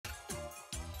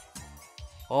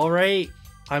Alright,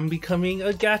 I'm becoming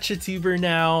a gacha tuber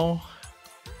now.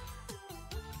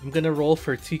 I'm gonna roll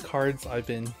for 2 cards I've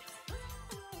been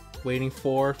waiting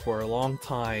for a long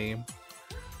time.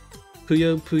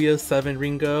 Puyo Puyo 7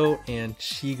 Ringo and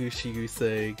Shigushigu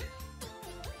Sig.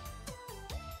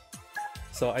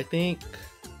 So I think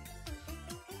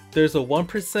there's a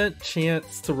 1%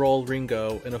 chance to roll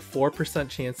Ringo and a 4%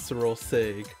 chance to roll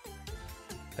Sig.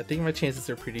 I think my chances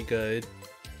are pretty good.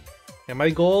 And my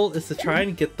goal is to try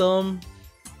and get them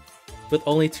with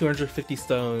only 250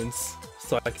 stones,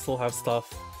 so I can still have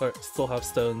stuff, or still have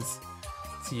stones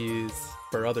to use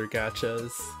for other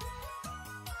gachas.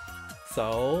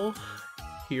 So,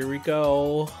 here we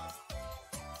go.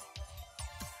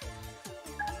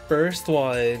 First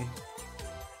one.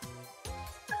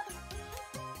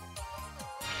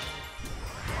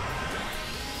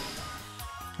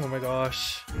 Oh my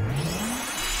gosh.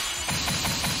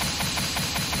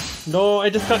 No, I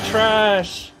just got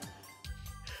trash!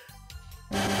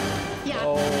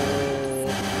 Oh.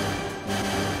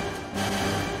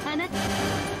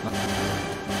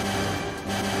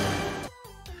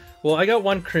 Well, I got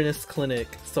 1 Crinus Clinic,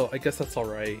 so I guess that's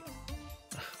alright.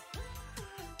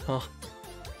 Huh.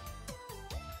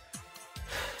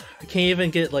 I can't even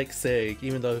get, like, Sig,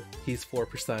 even though he's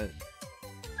 4%.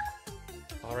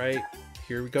 Alright,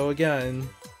 here we go again.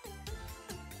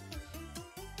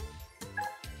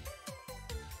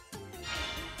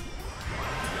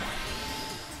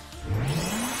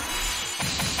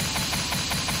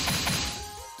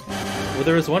 Well,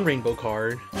 there was 1 rainbow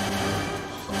card.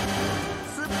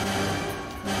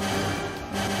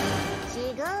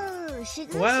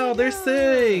 Wow, there's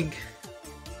Sig!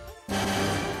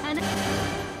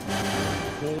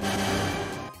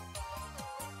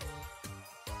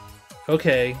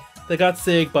 Okay, they got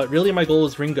Sig, but really my goal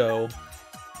is Ringo,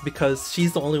 because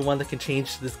she's the only one that can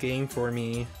change this game for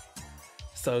me.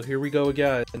 So here we go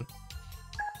again.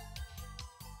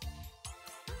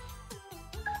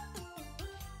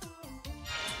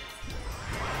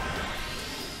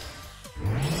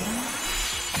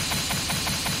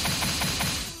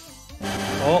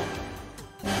 Oh.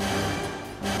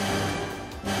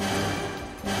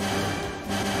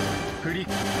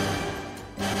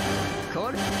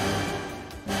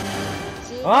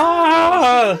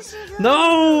 Ah!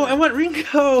 No! I want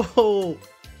Ringo!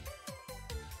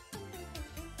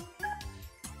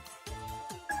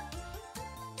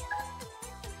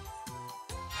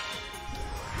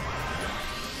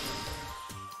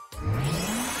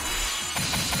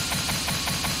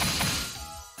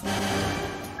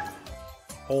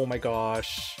 Oh my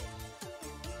gosh.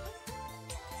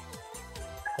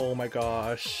 Oh my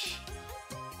gosh.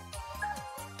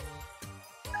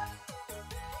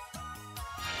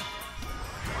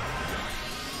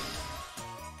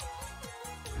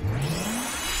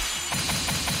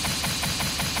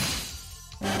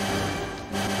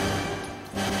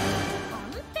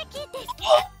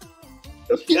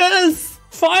 Yes!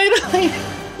 Finally!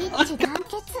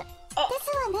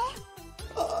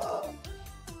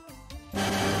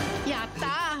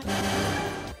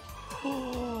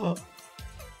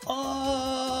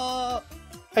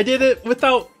 I did it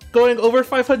without going over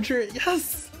 500.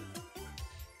 Yes!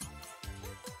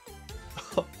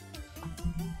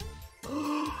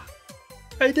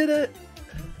 I did it!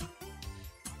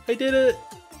 I did it!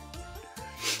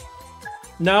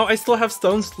 Now I still have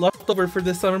stones left over for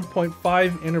the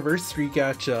 7.5 anniversary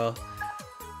gacha.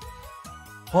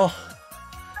 Oh,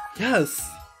 yes!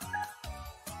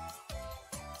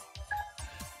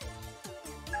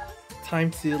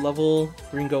 Time to level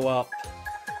Ringo up.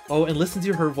 Oh, and listen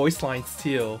to her voice lines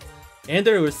too. And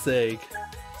there was Sig.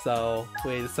 So,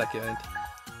 wait a second.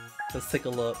 Let's take a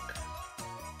look.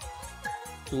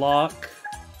 Lock.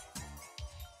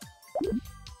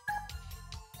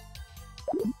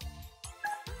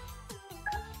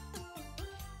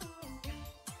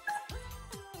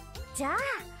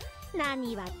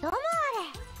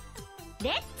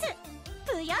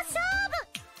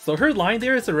 So her line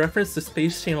there is a reference to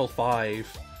Space Channel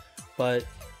 5, but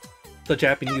the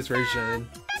Japanese version,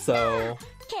 so...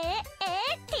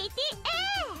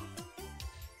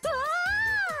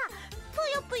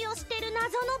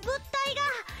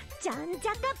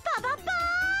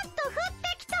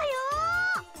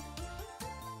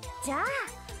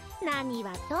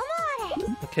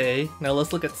 Okay, now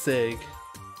let's look at Sig.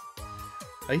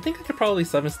 I think I could probably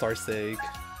 7-star Sig.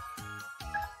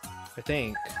 I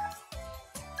think.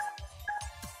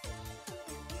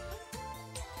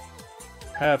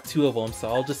 I have 2 of them, so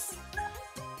I'll just...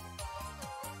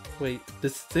 Wait,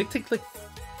 does Sig take like...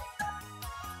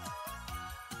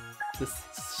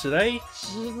 Should I?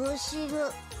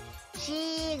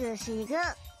 Shigushigu.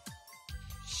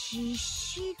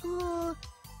 Shishigu.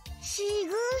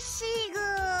 Shigushigu.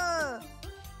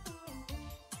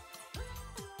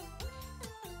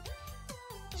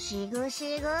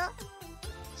 Shigushigu.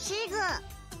 Shigu.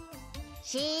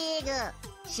 Shigu.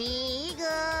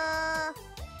 Shigu.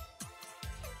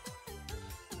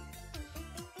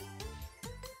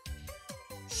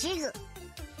 Shigu.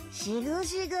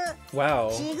 Shigushigu.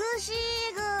 Wow.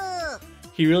 Shigushigu.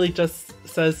 He really just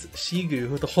says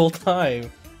Shigu the whole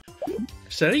time.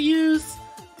 Should I use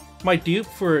my dupe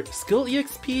for skill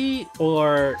EXP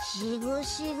or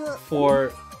Shigushigu.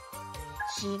 for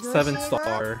Shigushigu.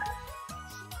 7-star?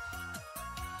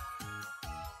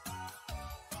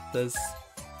 Does...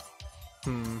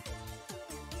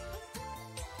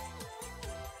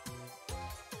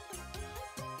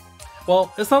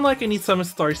 Well, it's not like I need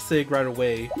 7-star SIG right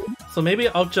away, so maybe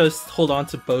I'll just hold on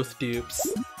to both dupes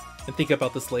and think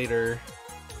about this later,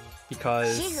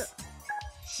 because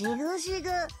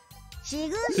Shigushigu.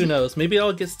 Shigushigu. who knows, maybe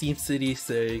I'll get Steam City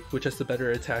SIG, which has a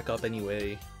better attack up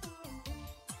anyway.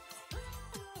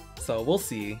 So we'll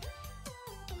see.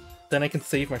 Then I can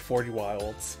save my 40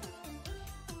 wilds.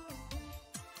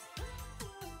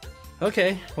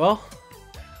 Okay, well,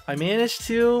 I managed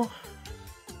to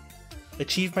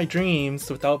achieve my dreams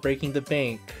without breaking the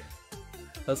bank.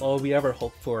 That's all we ever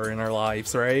hope for in our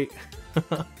lives, right?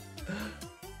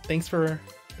 Thanks for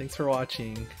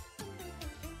watching.